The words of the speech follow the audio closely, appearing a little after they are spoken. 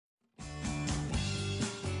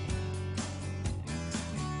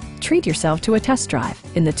treat yourself to a test drive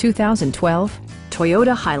in the 2012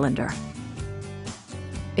 Toyota Highlander.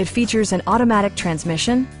 It features an automatic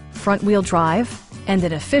transmission, front-wheel drive, and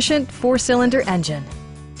an efficient 4-cylinder engine.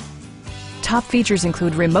 Top features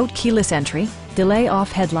include remote keyless entry,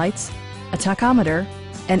 delay-off headlights, a tachometer,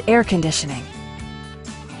 and air conditioning.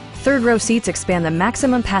 Third-row seats expand the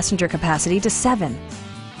maximum passenger capacity to 7.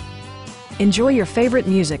 Enjoy your favorite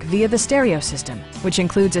music via the stereo system, which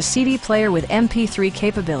includes a CD player with MP3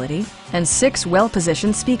 capability and 6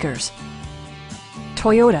 well-positioned speakers.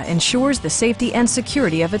 Toyota ensures the safety and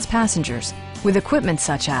security of its passengers with equipment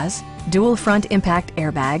such as dual front impact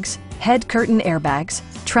airbags, head curtain airbags,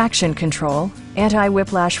 traction control,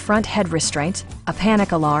 anti-whiplash front head restraints, a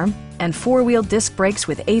panic alarm, and 4-wheel disc brakes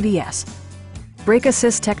with ABS. Brake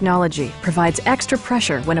Assist technology provides extra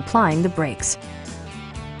pressure when applying the brakes.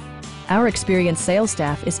 Our experienced sales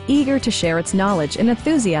staff is eager to share its knowledge and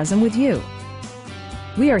enthusiasm with you.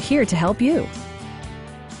 We are here to help you.